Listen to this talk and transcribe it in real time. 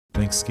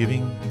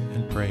thanksgiving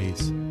and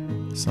praise.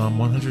 Psalm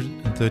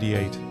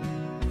 138,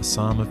 a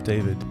psalm of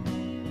David.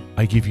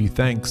 I give you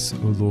thanks,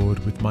 O Lord,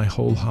 with my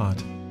whole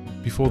heart.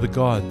 Before the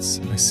gods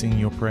I sing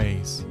your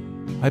praise.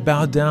 I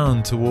bow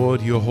down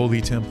toward your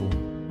holy temple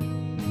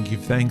and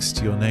give thanks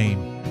to your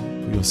name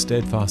for your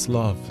steadfast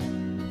love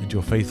and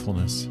your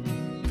faithfulness.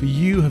 For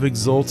you have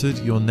exalted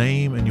your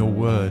name and your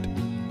word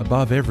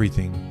above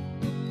everything.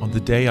 On the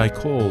day I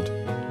called,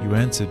 you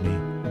answered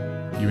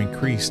me. You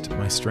increased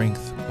my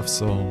strength of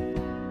soul.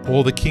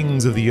 All the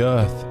kings of the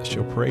earth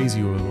shall praise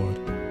you, O Lord,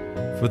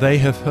 for they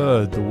have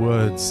heard the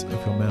words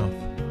of your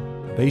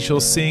mouth. They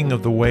shall sing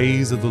of the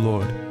ways of the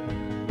Lord,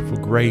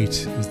 for great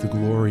is the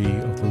glory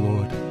of the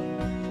Lord.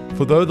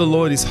 For though the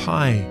Lord is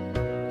high,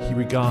 he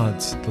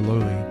regards the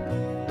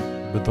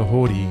lowly, but the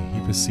haughty he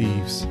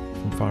perceives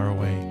from far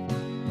away.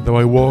 Though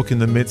I walk in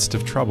the midst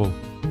of trouble,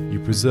 you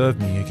preserve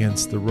me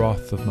against the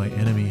wrath of my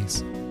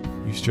enemies.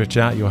 You stretch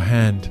out your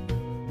hand,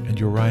 and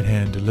your right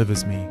hand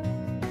delivers me.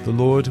 The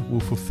Lord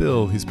will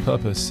fulfill his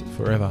purpose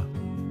forever.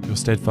 Your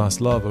steadfast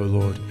love, O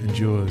Lord,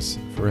 endures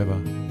forever.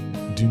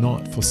 Do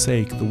not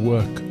forsake the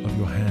work of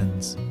your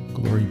hands.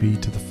 Glory be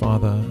to the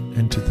Father,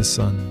 and to the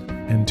Son,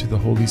 and to the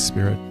Holy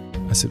Spirit,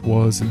 as it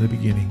was in the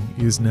beginning,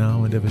 is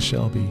now, and ever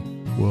shall be,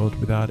 world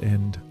without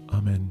end.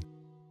 Amen.